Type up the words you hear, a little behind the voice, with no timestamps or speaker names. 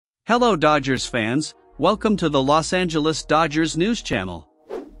Hello Dodgers fans, welcome to the Los Angeles Dodgers news channel.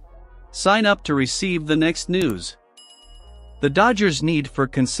 Sign up to receive the next news. The Dodgers' need for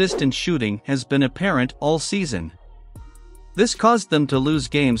consistent shooting has been apparent all season. This caused them to lose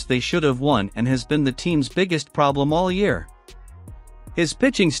games they should have won and has been the team's biggest problem all year. His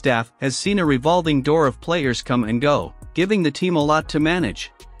pitching staff has seen a revolving door of players come and go, giving the team a lot to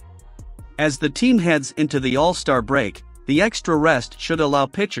manage. As the team heads into the All-Star break, the extra rest should allow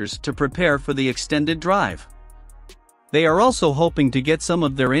pitchers to prepare for the extended drive. They are also hoping to get some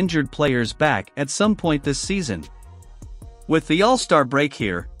of their injured players back at some point this season. With the All-Star break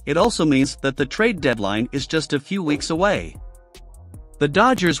here, it also means that the trade deadline is just a few weeks away. The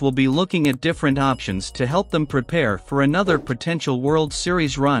Dodgers will be looking at different options to help them prepare for another potential World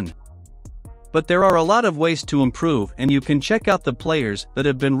Series run. But there are a lot of ways to improve, and you can check out the players that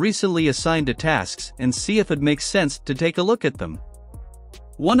have been recently assigned to tasks and see if it makes sense to take a look at them.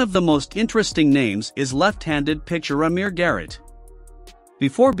 One of the most interesting names is left-handed pitcher Amir Garrett.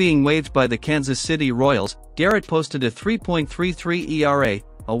 Before being waived by the Kansas City Royals, Garrett posted a 3.33 ERA,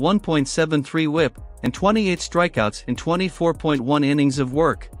 a 1.73 WHIP, and 28 strikeouts in 24.1 innings of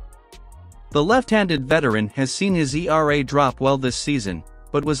work. The left-handed veteran has seen his ERA drop well this season,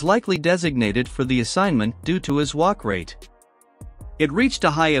 but was likely designated for the assignment due to his walk rate. It reached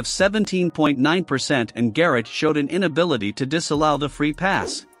a high of 17.9% and Garrett showed an inability to disallow the free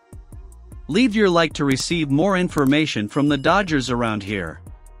pass. Leave your like to receive more information from the Dodgers around here.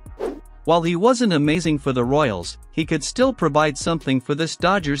 While he wasn't amazing for the Royals, he could still provide something for this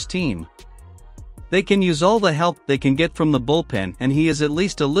Dodgers team. They can use all the help they can get from the bullpen, and he is at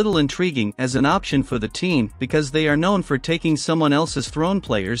least a little intriguing as an option for the team because they are known for taking someone else's thrown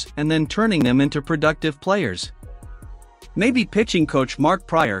players and then turning them into productive players. Maybe pitching coach Mark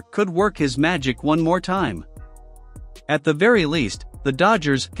Prior could work his magic one more time. At the very least, the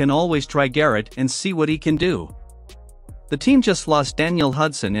Dodgers can always try Garrett and see what he can do. The team just lost Daniel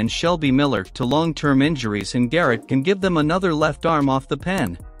Hudson and Shelby Miller to long-term injuries, and Garrett can give them another left arm off the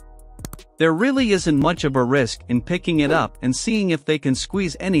pen. There really isn't much of a risk in picking it up and seeing if they can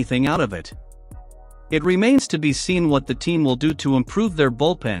squeeze anything out of it. It remains to be seen what the team will do to improve their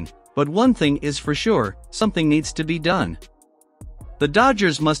bullpen, but one thing is for sure, something needs to be done. The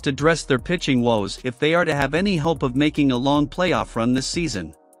Dodgers must address their pitching woes if they are to have any hope of making a long playoff run this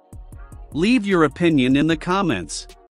season. Leave your opinion in the comments.